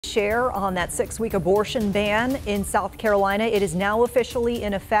Share on that 6-week abortion ban in South Carolina. It is now officially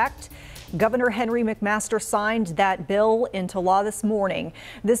in effect. Governor Henry McMaster signed that bill into law this morning.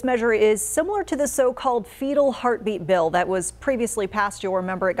 This measure is similar to the so-called Fetal Heartbeat bill that was previously passed. You'll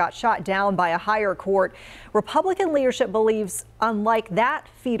remember it got shot down by a higher court. Republican leadership believes, unlike that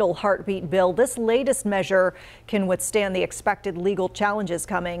Fetal Heartbeat bill, this latest measure can withstand the expected legal challenges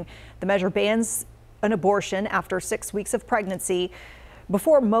coming. The measure bans an abortion after 6 weeks of pregnancy.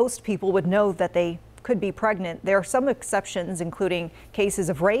 Before most people would know that they could be pregnant, there are some exceptions, including cases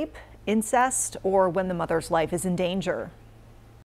of rape, incest, or when the mother's life is in danger.